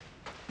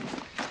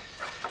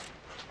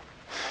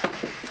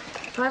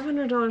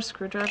$500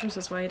 screwdrivers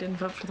is why you didn't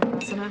vote for the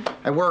president?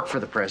 I work for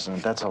the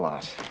president, that's a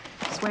lot.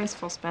 It's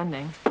wasteful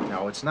spending.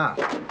 No, it's not.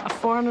 A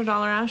 $400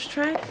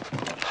 ashtray?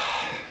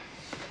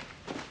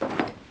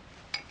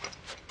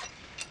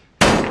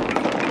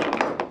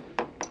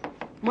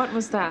 What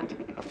was that?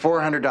 A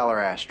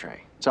 $400 ashtray.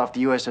 It's off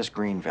the USS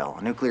Greenville,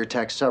 a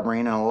nuclear-attack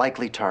submarine and a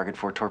likely target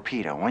for a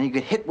torpedo. When you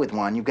get hit with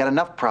one, you've got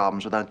enough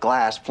problems without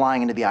glass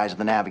flying into the eyes of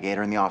the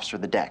navigator and the officer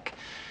of the deck.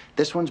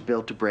 This one's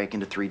built to break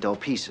into 3 dull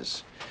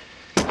pieces.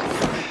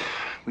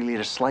 We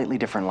lead a slightly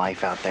different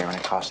life out there, and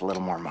it costs a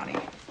little more money.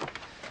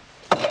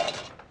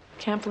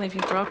 Can't believe you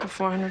broke a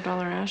 $400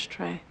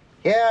 ashtray.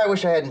 Yeah, I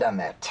wish I hadn't done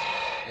that.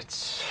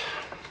 It's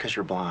because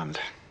you're blonde.